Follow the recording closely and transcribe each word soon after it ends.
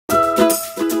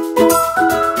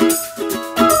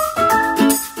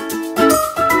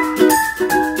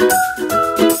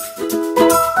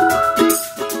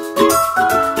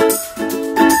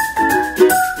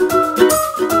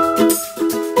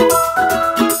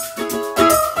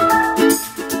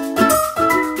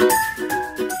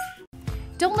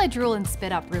Don't let drool and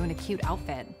spit up ruin a cute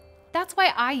outfit. That's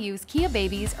why I use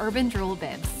KeaBaby's Urban Drool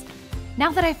Bibs.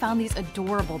 Now that I found these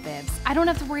adorable bibs, I don't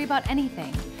have to worry about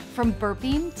anything, from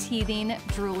burping, teething,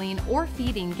 drooling, or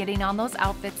feeding getting on those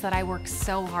outfits that I work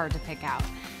so hard to pick out.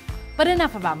 But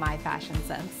enough about my fashion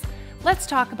sense. Let's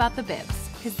talk about the bibs,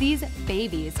 because these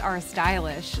babies are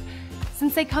stylish.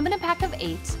 Since they come in a pack of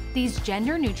 8, these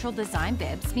gender-neutral design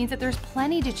bibs means that there's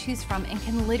plenty to choose from and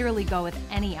can literally go with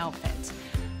any outfit.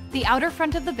 The outer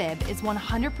front of the bib is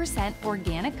 100%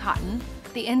 organic cotton,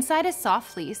 the inside is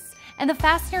soft fleece, and the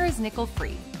fastener is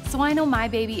nickel-free, so I know my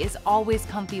baby is always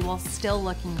comfy while still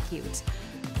looking cute.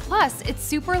 Plus, it's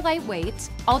super lightweight,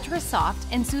 ultra soft,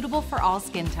 and suitable for all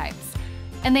skin types.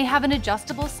 And they have an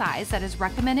adjustable size that is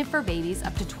recommended for babies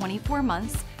up to 24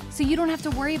 months, so you don't have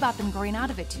to worry about them growing out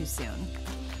of it too soon.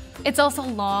 It's also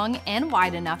long and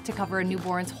wide enough to cover a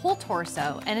newborn's whole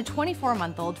torso and a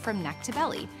 24-month-old from neck to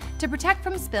belly to protect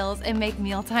from spills and make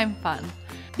mealtime fun.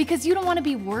 Because you don't want to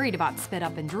be worried about spit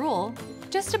up and drool,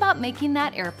 just about making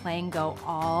that airplane go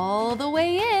all the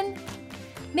way in.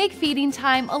 Make feeding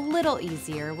time a little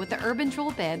easier with the Urban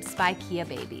Drool Bibs by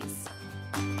KeaBabies.